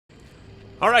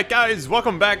Alright guys,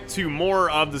 welcome back to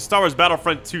more of the Star Wars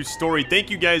Battlefront 2 story.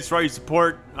 Thank you guys for all your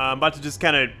support. I'm about to just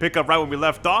kind of pick up right when we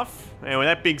left off. And with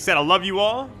that being said, I love you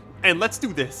all, and let's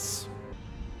do this.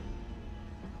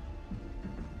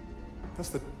 That's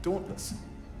the Dauntless.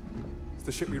 It's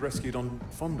the ship we rescued on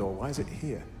Fondor. Why is it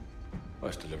here? I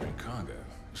was delivering cargo.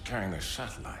 It was carrying those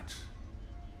satellites.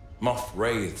 Moff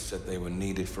Wraith said they were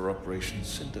needed for Operation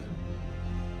Cinder.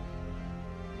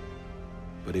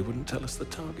 But he wouldn't tell us the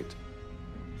target.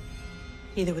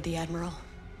 Neither would the Admiral.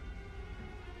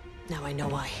 Now I know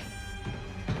why.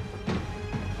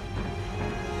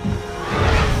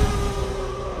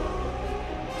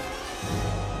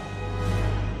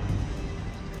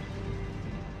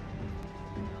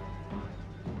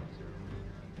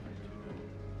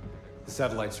 The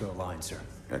satellites are aligned, sir.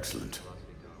 Excellent.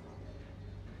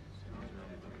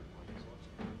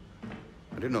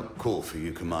 I did not call for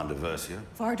you, Commander Versio.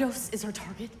 Vardos is our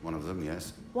target. One of them,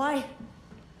 yes. Why?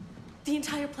 The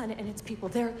entire planet and its people,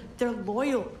 they're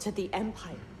loyal to the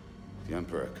Empire. The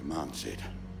Emperor commands it.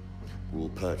 We'll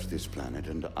purge this planet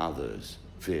and others.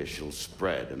 Fear shall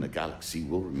spread, and the galaxy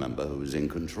will remember who is in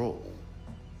control.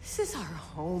 This is our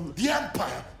home. The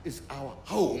Empire is our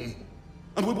home,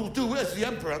 and we will do as the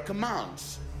Emperor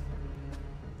commands.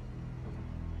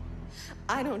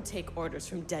 I don't take orders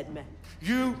from dead men.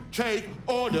 You take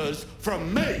orders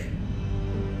from me!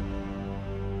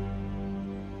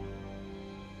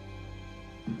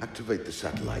 Activate the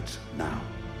satellites now.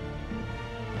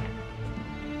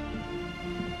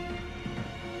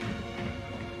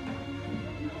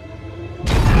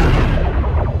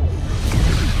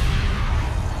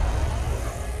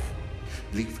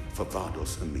 Leave for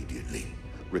Vardos immediately.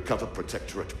 Recover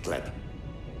Protectorate Gleb.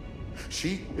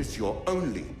 She is your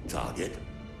only target.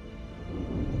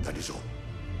 That is all.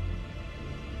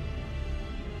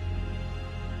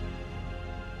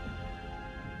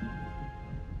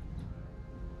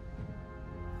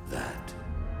 That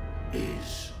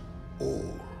is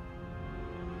all.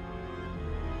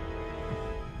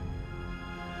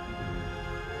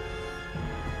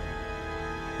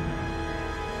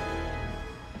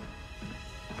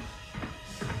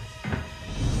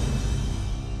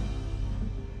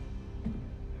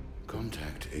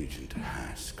 Contact Agent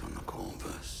Hask on the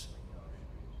Corvus.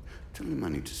 Tell him I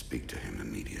need to speak to him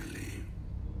immediately.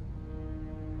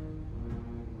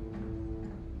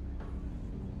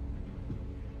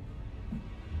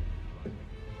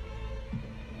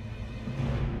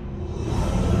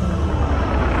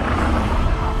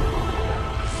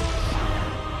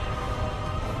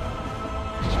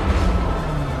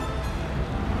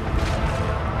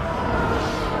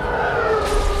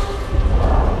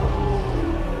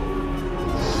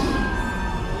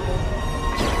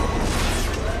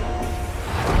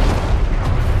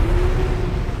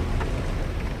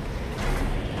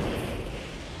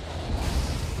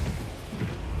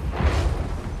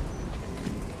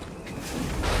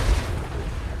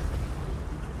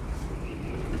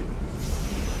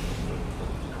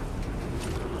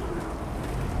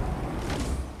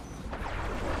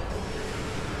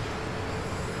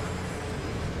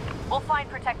 We'll find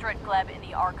Protectorate Gleb in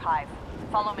the archive.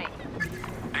 Follow me.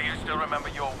 Do you still remember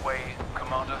your way,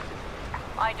 Commander?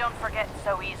 I don't forget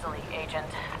so easily, Agent.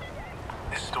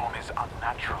 This storm is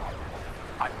unnatural.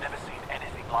 I've never seen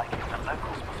anything like it. The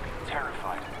locals must be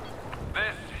terrified.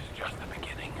 This is just the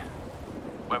beginning.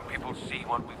 When people see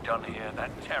what we've done here,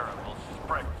 that terror will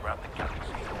spread throughout the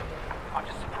galaxy. I'm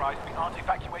just surprised we aren't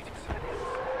evacuating civilians.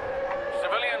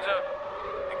 Civilians are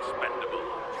expendable.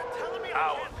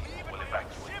 Ours will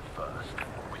evacuate first.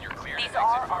 When you're clear These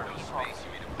are our people.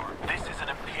 This is an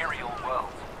imperial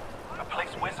world. A place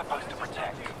we're supposed to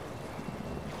protect.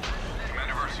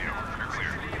 Commander Versio, you're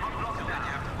clear.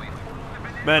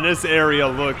 Man, this area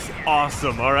looks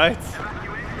awesome, alright?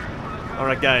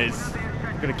 Alright guys,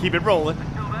 gonna keep it rolling.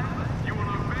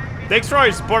 Thanks for all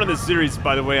your support on this series,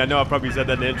 by the way. I know I probably said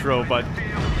that in the intro, but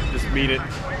just mean it.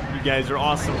 You guys are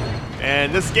awesome.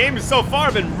 And this game has so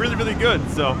far been really, really good,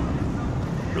 so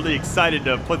really excited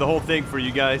to play the whole thing for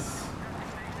you guys.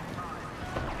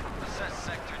 Assess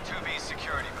Sector 2B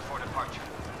security before departure.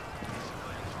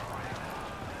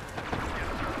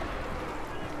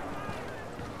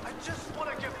 I just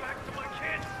want to get back to my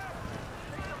kids.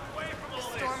 The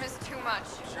storm is too much.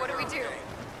 What do we do?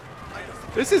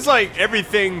 This is like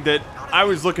everything that I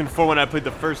was looking for when I played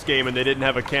the first game and they didn't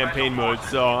have a campaign mode,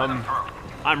 so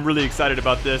I'm really excited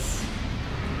about this.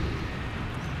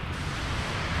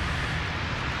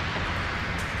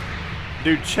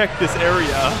 Dude, check this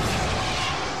area.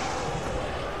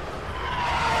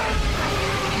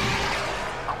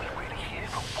 Are we really here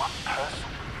for one person?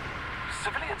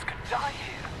 Civilians could die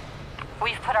here.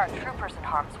 We've put are troopers in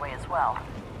harm's way as well.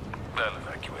 They'll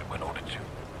evacuate when ordered to.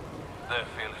 Their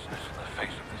fearlessness in the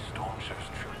face of this storm shows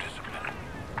true discipline.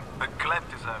 But Gleb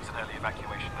deserves an early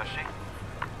evacuation, does she?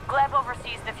 Gleb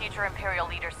oversees the future Imperial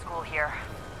Leaders School here.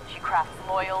 She crafts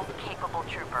loyal, capable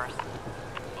troopers.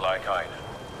 Like Ida.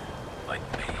 Like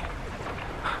me.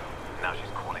 Now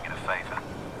she's calling it a favor.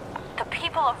 The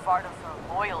people of Vardos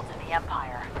are loyal to the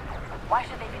Empire. Why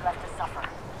should they be left to suffer?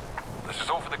 This is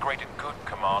all for the greater good,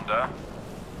 Commander.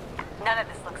 None of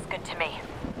this looks good to me.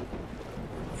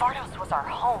 Vardos was our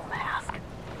home, Ask.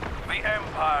 The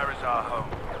Empire is our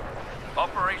home.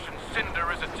 Operation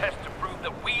Cinder is a test to prove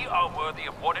that we are worthy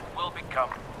of what it will become.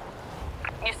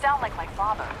 You sound like my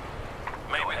father.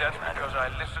 Maybe that's because I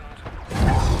listened.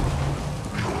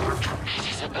 It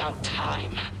is about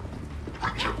time.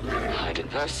 I did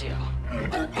Versio.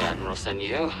 The Admiral sent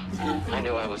you. I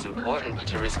knew I was important, but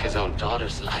to risk his own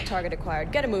daughter's life. Target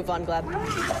acquired. Get a move on, Gleb.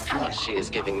 But she is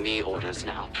giving me orders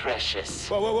now. Precious.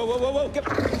 Whoa, whoa, whoa, whoa, whoa, whoa. Get...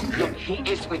 Look, he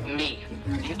is with me.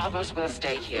 The others will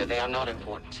stay here. They are not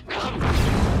important. Come.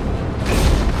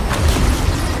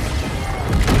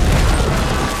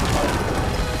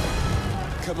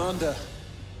 Commander.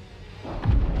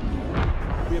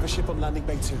 We have a ship on landing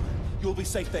bay 2. You'll be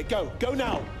safe there. Go. Go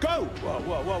now. Go! Whoa,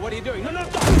 whoa, whoa. What are you doing? No, no,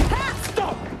 stop!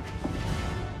 Stop!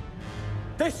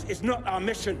 This is not our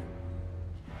mission.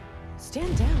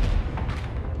 Stand down.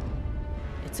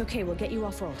 It's okay. We'll get you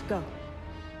off-world. Go.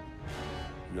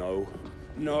 No.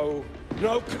 No.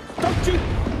 No. Don't you...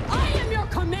 I am your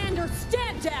commander.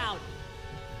 Stand down!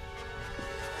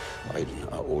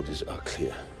 Aiden, our orders are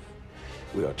clear.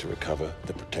 We are to recover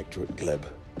the Protectorate Gleb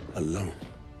alone.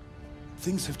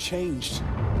 Things have changed.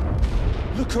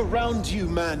 Look around you,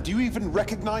 man. Do you even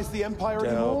recognize the Empire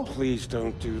anymore? Please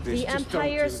don't do this. The Just don't do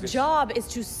Empire's this. job is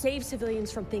to save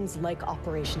civilians from things like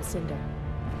Operation Cinder.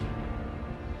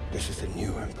 This is the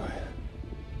new Empire.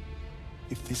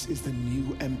 If this is the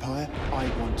new Empire, I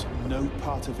want no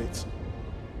part of it.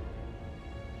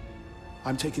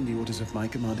 I'm taking the orders of my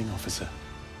commanding officer.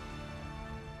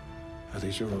 Are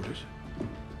these your orders?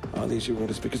 Are these your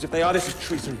orders? Because if they are, this is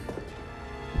treason.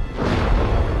 Are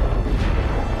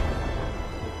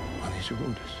these your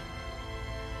orders?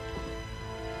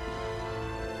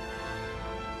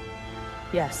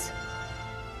 Yes.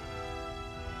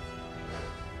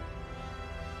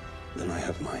 Then I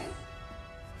have mine.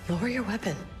 Lower your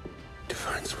weapon.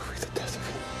 Defiance will be the death of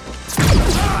him.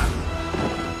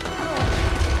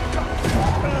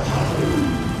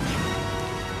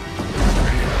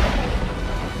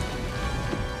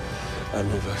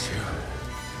 Admiral Versio,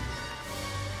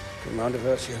 Commander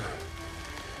Versio,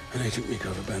 and Agent Miko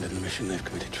have abandoned the mission. They've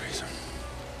committed treason.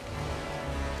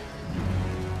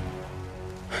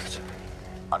 I'm sorry.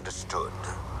 Understood.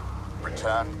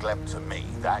 Return Gleb to me.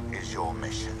 That is your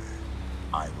mission.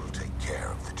 I will take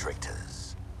care of the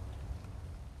traitors.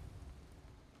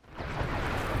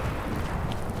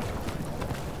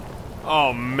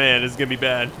 Oh man, this is gonna be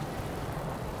bad.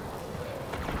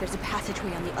 There's a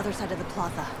passageway on the other side of the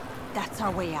plaza. That's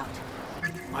our way out.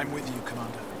 I'm with you,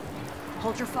 Commander.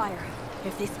 Hold your fire.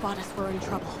 If they spot us, we're in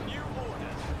trouble.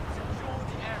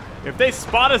 If they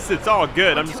spot us, it's all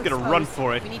good. I'm We're just too gonna run exposed.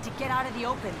 for it. We need to get out of the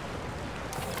open.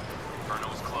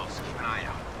 Inferno's close. Keep an eye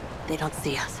out. They don't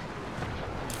see us.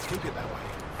 Let's keep it that way.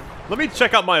 Let me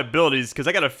check out my abilities, because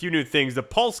I got a few new things. The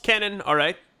pulse cannon,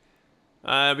 alright.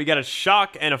 We got a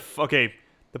shock and a... Okay,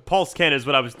 the pulse cannon is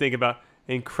what I was thinking about.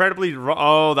 Incredibly...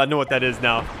 Oh, I know what that is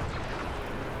now.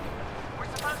 We're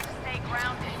supposed to stay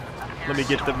grounded. Let me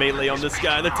get the melee on this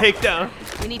guy. The takedown.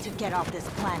 We need to get off this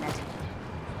planet.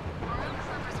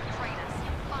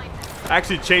 I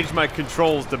actually changed my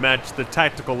controls to match the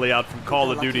tactical layout from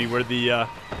Call of Duty, where the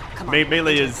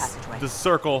melee is the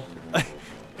circle,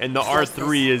 and the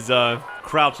R3 is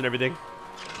crouch and everything.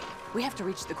 We have to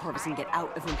reach the Corvus and get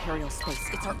out of Imperial space.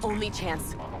 It's our only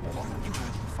chance. You heard him,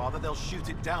 Father. They'll shoot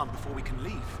it down before we can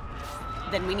leave.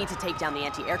 Then we need to take down the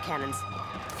anti-air cannons.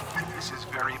 This is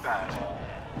very bad.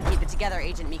 Keep it together,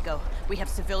 Agent Miko. We have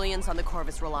civilians on the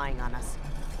Corvus relying on us.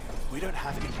 We don't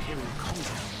have Imperial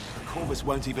contact. The Corvus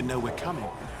won't even know we're coming.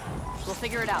 We'll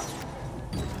figure it out.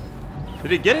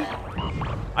 Did he get it?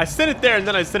 I sent it there, and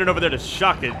then I sent it over there to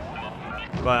shock it.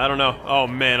 But I don't know. Oh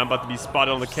man, I'm about to be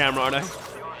spotted on the camera, aren't I?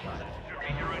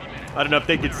 I don't know if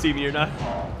they could see me or not.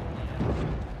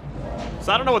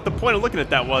 So I don't know what the point of looking at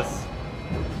that was.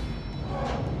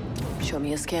 Show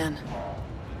me a scan.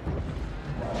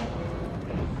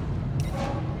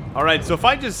 Alright, so if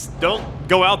I just don't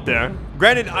go out there,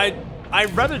 granted,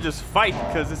 I'd rather just fight,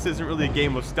 because this isn't really a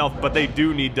game of stealth, but they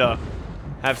do need to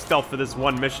have stealth for this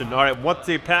one mission. Alright, once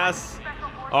they pass,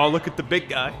 oh, look at the big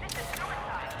guy.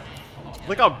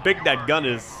 Look how big that gun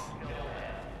is.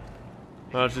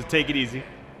 Let's just take it easy.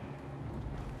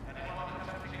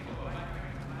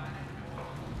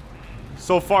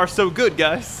 So far, so good,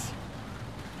 guys.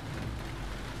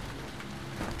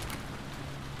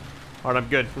 Alright, I'm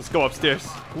good. Let's go upstairs.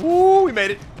 Woo, we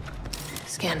made it.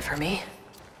 Scan for me.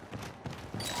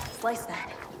 Slice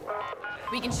that.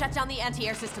 We can shut down the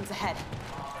anti-air systems ahead.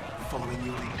 Following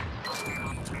you.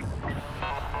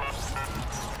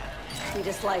 Need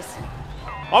a slice.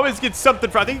 Always get something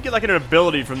from. I think you get like an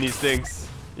ability from these things.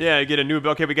 Yeah, you get a new.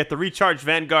 Okay, we get the recharge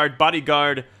Vanguard,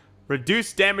 bodyguard,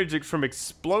 reduce damage from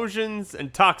explosions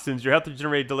and toxins. Your health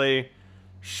regenerate delay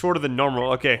shorter than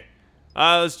normal. Okay,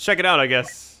 let's check it out. I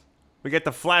guess we get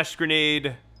the flash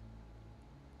grenade.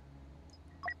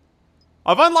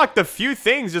 I've unlocked a few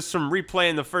things just from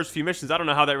replaying the first few missions. I don't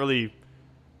know how that really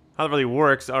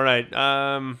works. All right.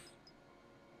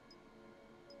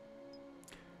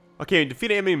 Okay, defeat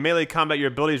an enemy in melee combat. Your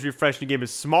abilities refresh in the game a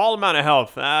small amount of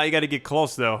health. You got to get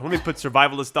close though. Let me put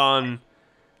survivalist on,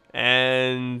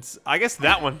 and I guess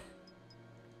that one.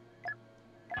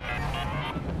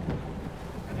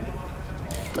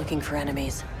 Looking for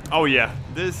enemies. Oh yeah,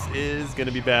 this is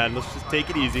gonna be bad. Let's just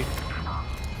take it easy.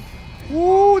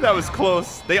 Woo, that was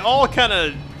close. They all kind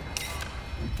of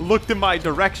looked in my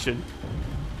direction.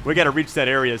 We got to reach that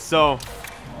area. So,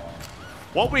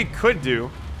 what we could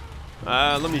do,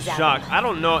 let me shock. I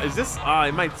don't know. Is this?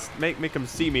 It might make them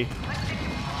see me.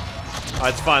 All right,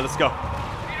 it's fine. Let's go.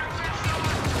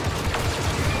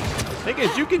 Thing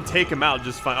is, you can take him out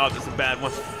just fine. Oh, this is a bad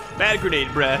one. Bad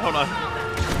grenade, Brad. Hold on.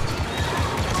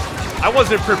 I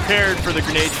wasn't prepared for the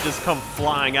grenade to just come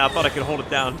flying out. I thought I could hold it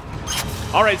down.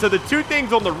 All right, so the two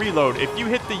things on the reload. If you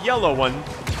hit the yellow one,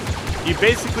 you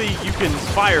can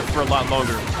fire for a lot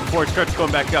longer before it starts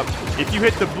going back up. If you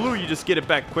hit the blue, you just get it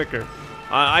back quicker.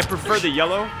 I prefer the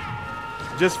yellow,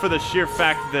 just for the sheer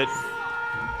fact that,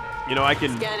 you know, I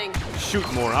can shoot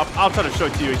more. I'll try to show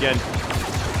it to you again.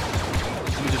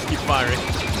 Let me just keep firing.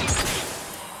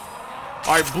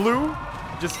 All right, blue,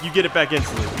 just you get it back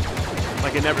instantly,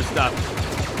 like it never stopped.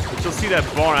 But you'll see that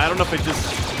bar. I don't know if it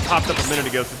just popped up a minute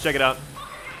ago, so check it out.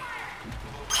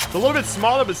 It's a little bit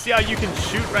smaller, but see how you can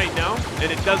shoot right now, and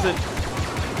it doesn't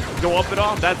go up at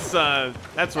all? That's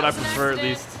what I prefer, at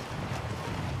least.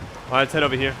 All right, let's head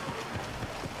over here.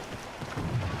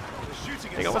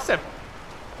 Hang on, what's that?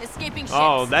 Escaping ships.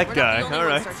 Oh, that guy. All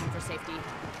right. Searching for safety.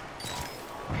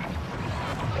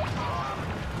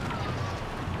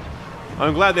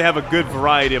 I'm glad they have a good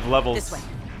variety of levels. This way.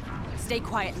 Stay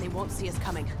quiet, and they won't see us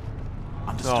coming.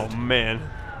 Understood. Oh man,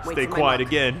 Wait stay for my quiet mark.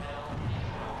 again.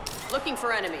 Looking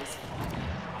for enemies.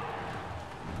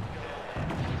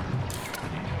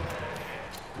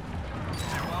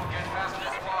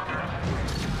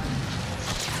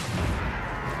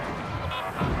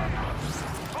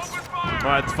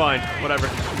 Alright, it's fine. Whatever.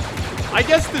 I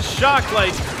guess the shock,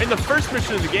 like, in the first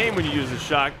mission of the game when you use the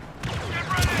shock,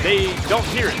 they don't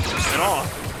hear it at all.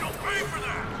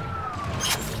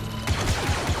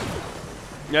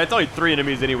 Yeah, it's only 3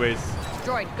 enemies anyways.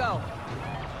 Droid, go.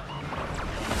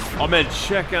 Oh man,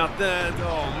 check out that.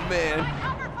 Oh man.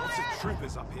 Lots of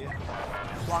troopers up here.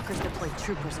 Walkers deploy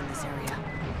troopers in this area.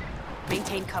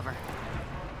 Maintain cover.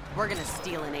 We're gonna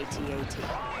steal an AT-AT.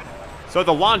 So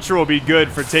the launcher will be good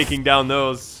for taking down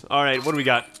those. Alright, what do we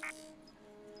got?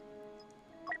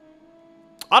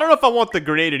 I don't know if I want the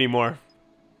grenade anymore.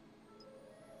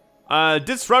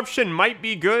 Disruption might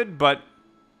be good, but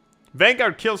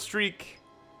Vanguard kill streak.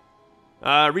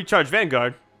 Recharge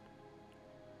Vanguard.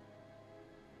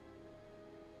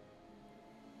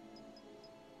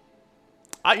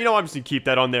 You know, I'm just gonna keep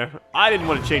that on there. I didn't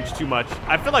want to change too much.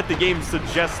 I feel like the game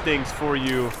suggests things for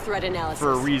you Threat analysis.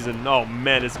 for a reason. Oh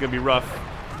man, it's gonna be rough.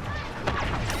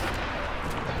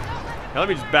 Now let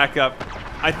me just back up.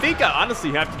 I think I honestly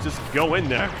have to just go in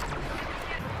there.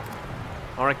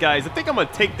 All right, guys. I think I'm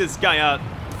gonna take this guy out.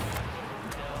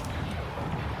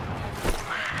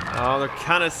 Oh, they're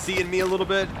kind of seeing me a little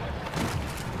bit.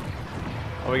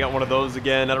 Oh, we got one of those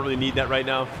again. I don't really need that right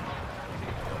now.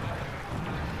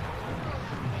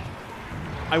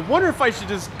 I wonder if I should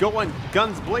just go on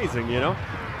guns blazing, you know?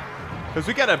 Because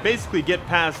we gotta basically get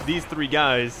past these 3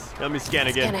 guys. Let me scan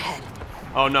again. Scan ahead.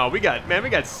 Oh no, we got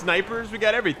snipers, we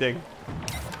got everything.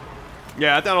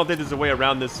 Yeah, I don't think there's a way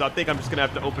around this, so I think I'm just gonna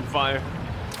have to open fire.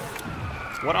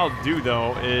 What I'll do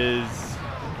though is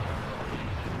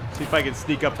see if I can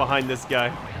sneak up behind this guy.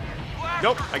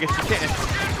 Nope, I guess you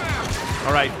can't.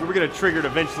 All right, we were gonna trigger it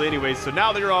eventually anyway, so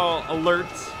now they're all alert.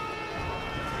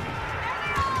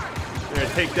 They're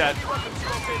gonna take that.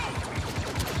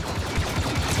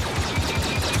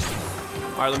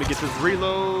 All right, let me get this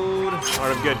reload. All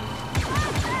right, I'm good.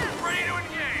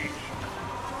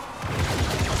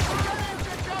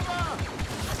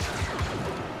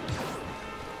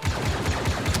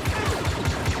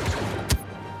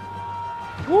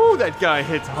 that guy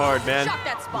hits hard, man. Shock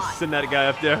that spot. Send that guy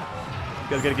up there. You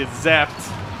guys gotta get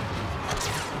zapped.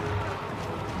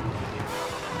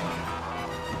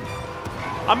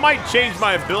 I might change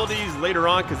my abilities later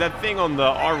on because that thing on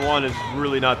the R1 is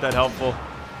really not that helpful.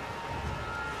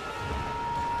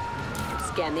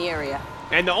 Scan the area.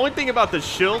 And the only thing about the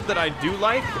shield that I do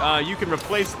like, you can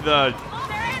replace the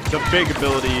big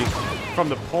ability from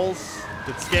the pulse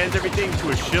that scans everything to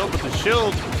a shield, but the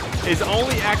shield is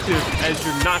only active as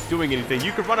you're not doing anything.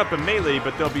 You can run up a melee,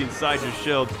 but they'll be inside your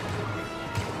shield.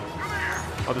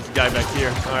 Oh, there's a guy back here.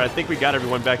 All right, I think we got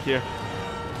everyone back here.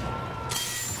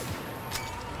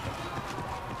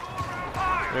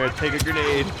 All right, take a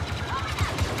grenade.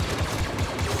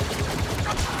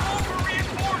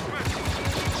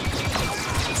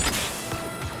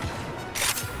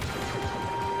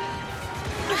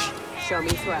 Show me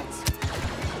threats.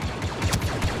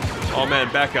 Oh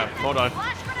man, back up. Hold on.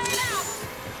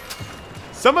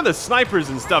 Some of the snipers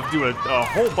and stuff do a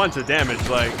whole bunch of damage,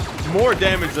 like more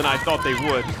damage than I thought they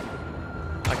would.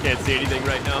 I can't see anything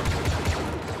right now.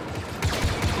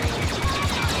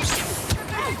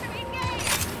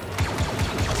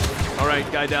 All right,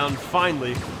 guy down,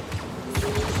 finally.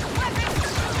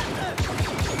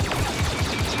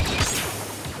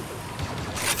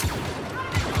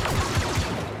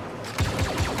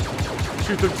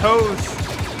 Shoot them toes.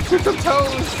 Shoot them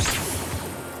toes.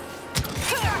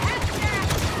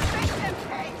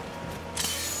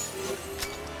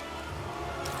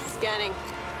 Scanning.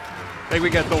 I think we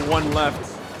got the one left.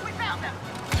 We found them.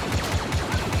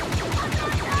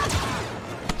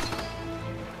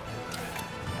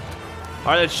 All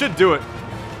right, that should do it.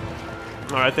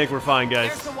 All right, I think we're fine, guys.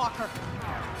 There's the walker.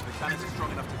 The cannons are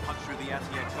strong enough to punch through the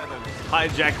anti-air turbos.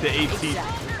 Hijack the AT.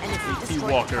 Exactly. And if we AT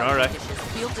destroy Walker, the all right. dishes,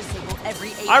 we'll disable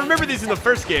every I remember these in the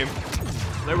first game.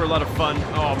 They were a lot of fun.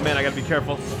 Oh man, I gotta be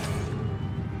careful.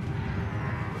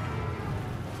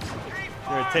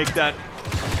 Here, take that.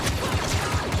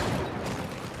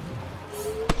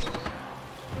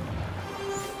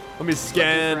 Let me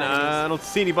scan. I don't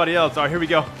see anybody else. All right, here we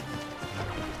go.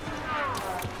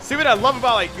 See what I love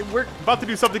about, like, we're about to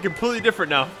do something completely different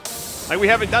now. Like, we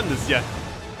haven't done this yet.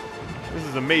 This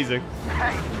is amazing.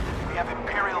 Hey, we have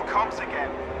Imperial comms again.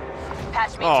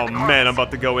 Patch me Oh to the man, I'm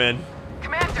about to go in.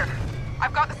 Commander,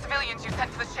 I've got the civilians you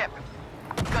sent to the ship.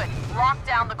 Good. Lock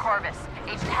down the Corvus.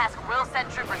 Agent Hask will send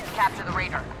troopers to capture the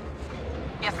raider.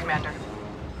 Yes, Commander.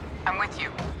 I'm with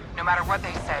you, no matter what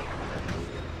they say.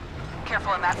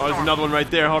 Careful in that Oh, there's storm. another one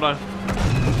right there. Hold on.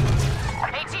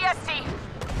 ATST!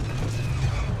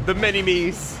 The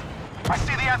mini-me's. I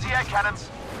see the anti-air cannons.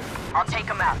 I'll take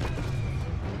them out.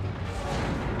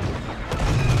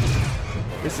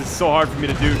 This is so hard for me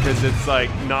to do because it's like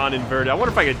non-inverted. I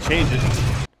wonder if I could change it.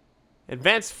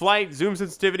 Advanced flight, zoom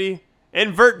sensitivity,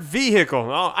 invert vehicle.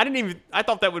 Oh, I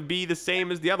thought that would be the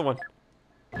same as the other one.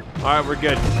 All right, we're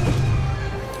good.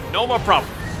 No more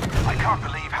problems. I can't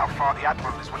believe how far the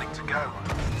Admiral is willing to go.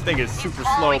 This thing is super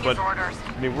slow, following but his orders.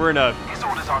 I mean, we're in a His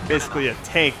orders aren't basically a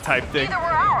tank type thing. Neither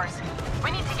were ours. We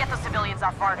need to get the civilians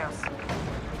off Vardos.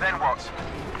 Then what?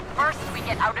 First, we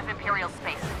get out of Imperial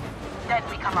space. Then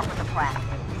we come up with a plan.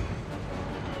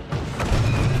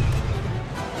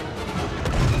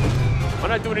 I'm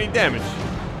not doing any damage.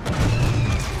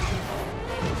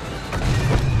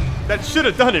 That should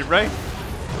have done it, right?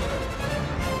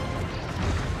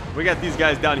 We got these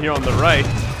guys down here on the right.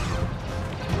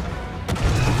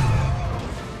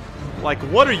 Like,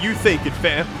 what are you thinking,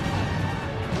 fam?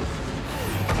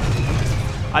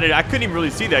 I couldn't even really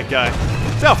see that guy.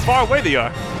 See how far away they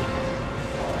are.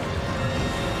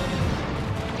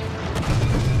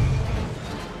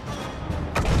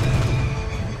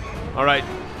 All right.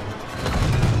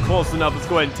 Close enough. Let's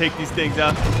go ahead and take these things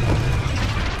out.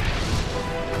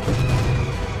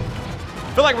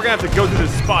 I feel like we're gonna have to go through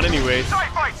this spot anyways. TIE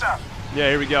fighter! Yeah,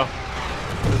 here we go.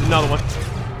 There's another one.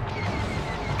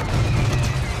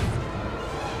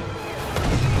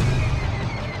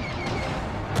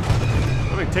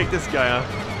 Let me take this guy out.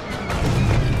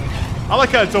 I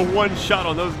like how it's a one shot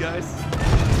on those guys.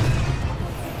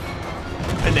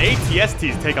 And the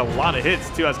ATSTs take a lot of hits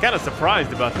too. I was kind of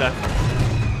surprised about that.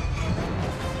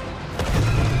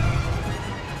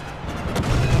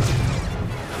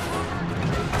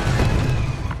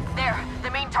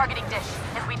 Targeting dish.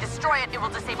 If we destroy it, it will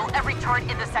disable every turret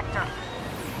in the sector.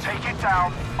 Take it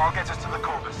down. I'll get us to the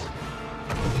Corvus.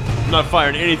 I'm not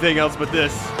firing anything else but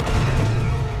this.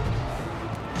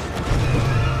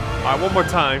 All right, one more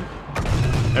time.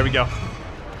 There we go.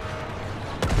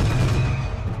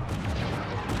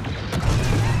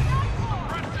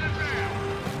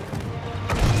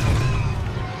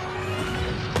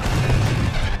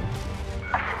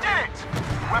 Did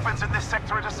Weapons in this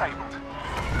sector are disabled.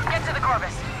 Get to the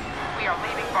Corvus. We are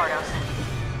leaving Bardos.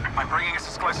 I'm bringing us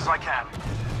as close as I can.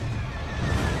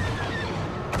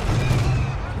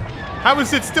 How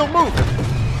is it still moving?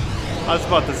 I was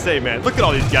about to say, man, look at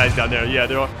all these guys down there. Yeah,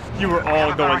 you were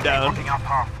all going down.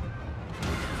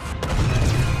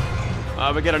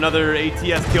 We got another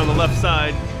ATST on the left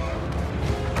side.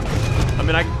 I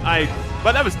mean,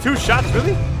 but that was 2 shots,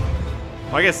 really?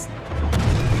 Well, I guess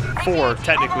 4,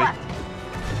 technically.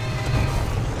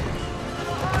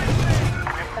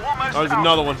 Oh, there's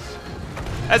another one.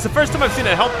 That's the first time I've seen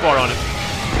a health bar on it.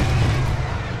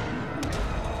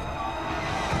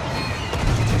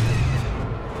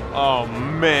 Oh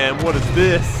man, what is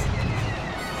this?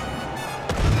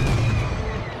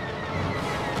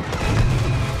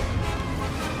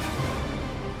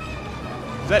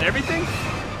 Is that everything?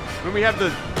 I mean, we have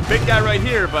the big guy right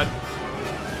here, but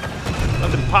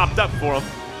nothing popped up for him.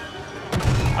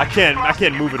 I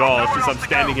can't move at all. It's just I'm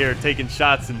standing here taking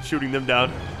shots and shooting them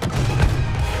down.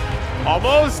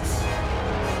 Almost.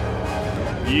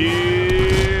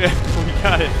 Yeah, we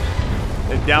got it.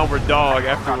 A downward dog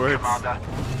afterwards.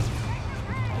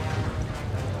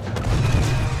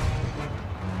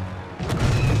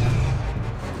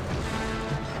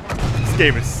 This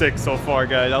game is sick so far,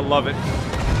 guys. I love it.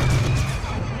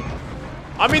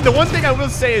 I mean, the one thing I will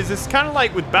say is it's kind of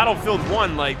like with Battlefield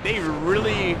 1, like they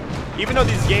really, even though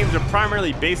these games are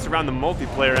primarily based around the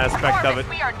multiplayer aspect of it,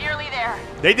 we are nearly there.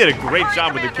 They did a great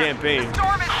job with the campaign.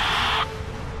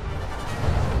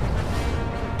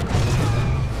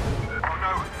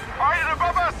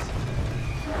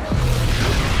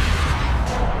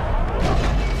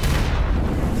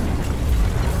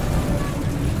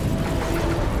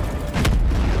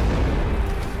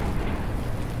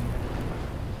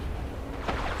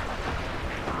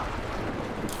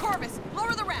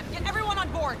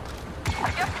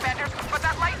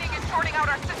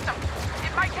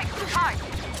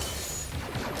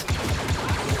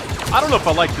 I don't know if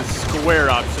I like the square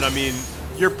option. I mean,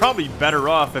 you're probably better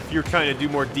off if you're trying to do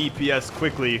more DPS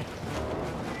quickly,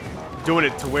 doing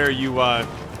it to where you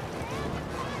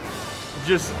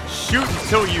just shoot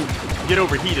until you get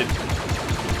overheated,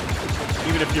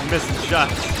 even if you're missing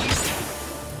shots.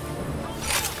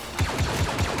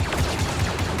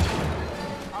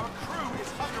 Our crew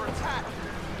is under attack.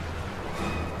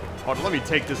 Hold on, let me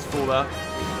take this fool out.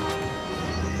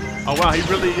 Oh wow, he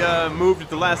really moved at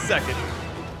the last second.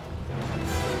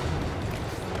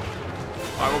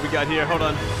 All right, what we got here? Hold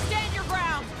on. Stand your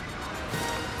ground.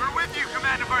 We're with you,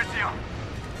 Commander Versio.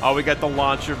 Oh, we got the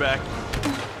launcher back.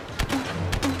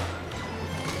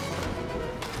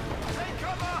 Take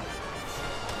cover.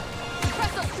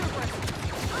 Press those troopers.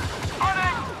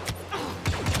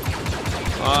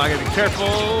 I gotta be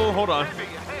careful. Hold on.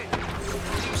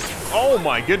 Oh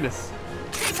my goodness.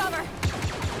 Take cover.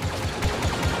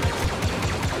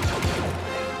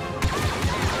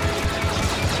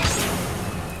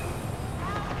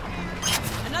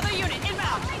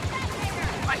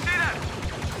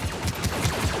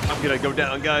 I'm gonna go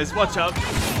down, guys. Watch out.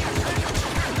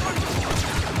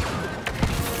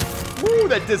 Woo,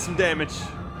 that did some damage.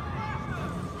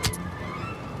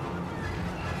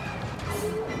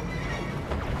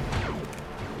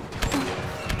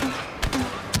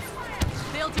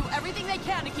 They'll do everything they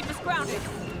can to keep us grounded.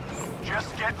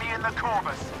 Just get me in the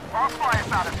Corvus. I'll fly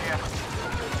us out of here.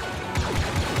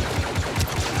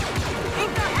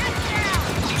 Keep their heads down!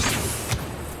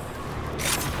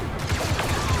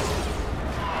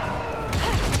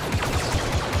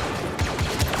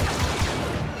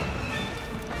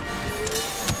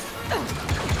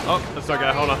 Oh, that's our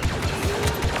guy. Hold on.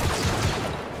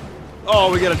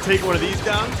 Oh, we gotta take one of these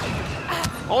down.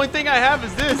 Only thing I have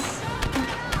is this.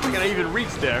 I gotta even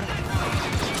reach there.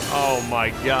 Oh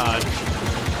my god.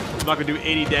 I'm not gonna do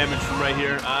any damage from right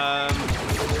here.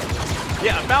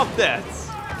 Yeah, about that.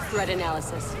 Threat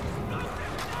analysis.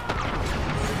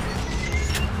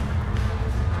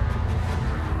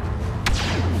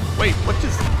 Wait, what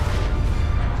just...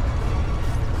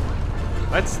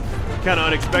 That's kind of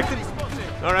unexpected.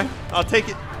 All right, I'll take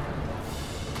it.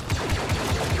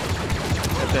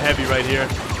 Got the heavy right here.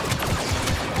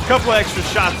 A couple extra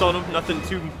shots on him. Nothing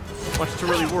too much to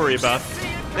really worry about.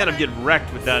 Man, I'm getting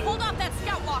wrecked with that. Hold off that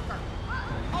scout walker.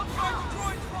 I'll try to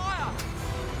join fire.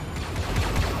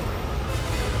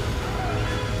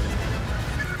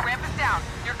 Ramp is down.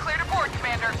 You're clear to board,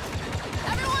 Commander.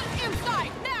 Everyone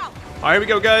inside, now! All right, here we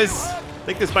go, guys. I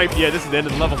think this might be, yeah, this is the end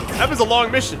of the level. That was a long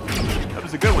mission. That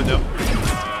was a good one, though.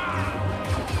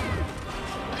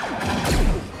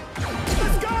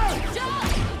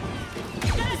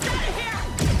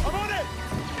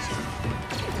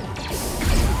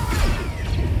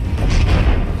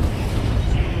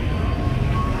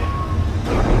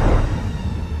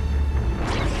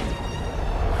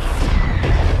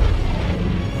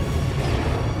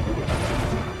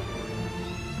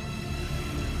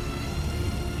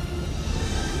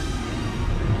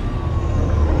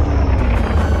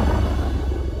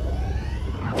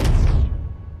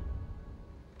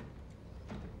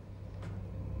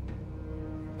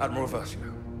 Admiral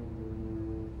Versio.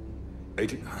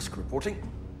 Agent Hask reporting.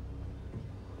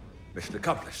 Mission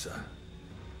accomplished, sir.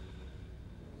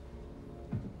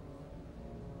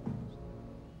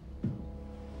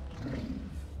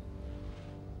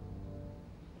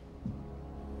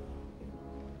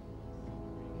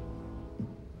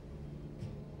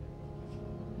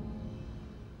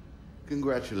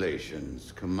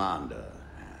 Congratulations, Commander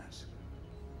Hask.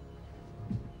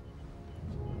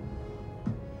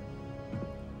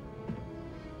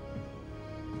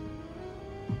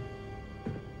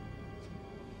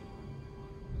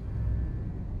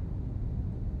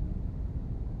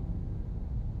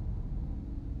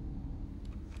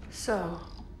 So,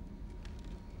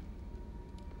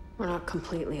 we're not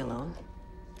completely alone.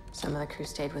 Some of the crew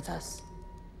stayed with us.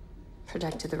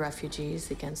 Protected the refugees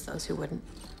against those who wouldn't.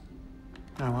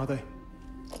 How are they?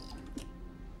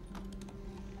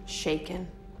 Shaken.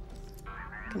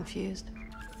 Confused.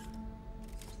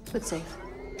 But safe.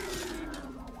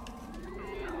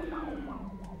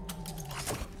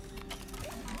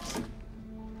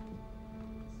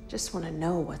 Just want to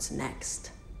know what's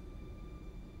next.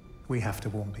 We have to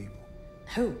warn people.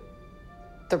 Who?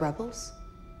 The rebels?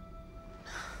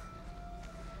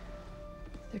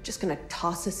 They're just gonna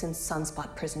toss us in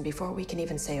Sunspot Prison before we can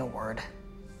even say a word.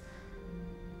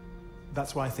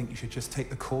 That's why I think you should just take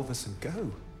the Corvus and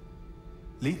go.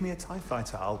 Leave me a TIE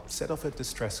fighter. I'll set off a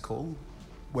distress call,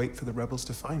 wait for the rebels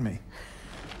to find me.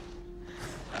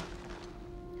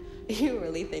 You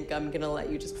really think I'm gonna let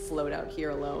you just float out here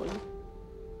alone?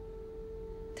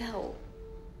 Del.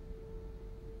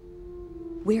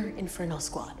 We're Infernal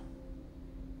Squad.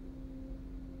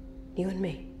 You and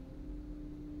me.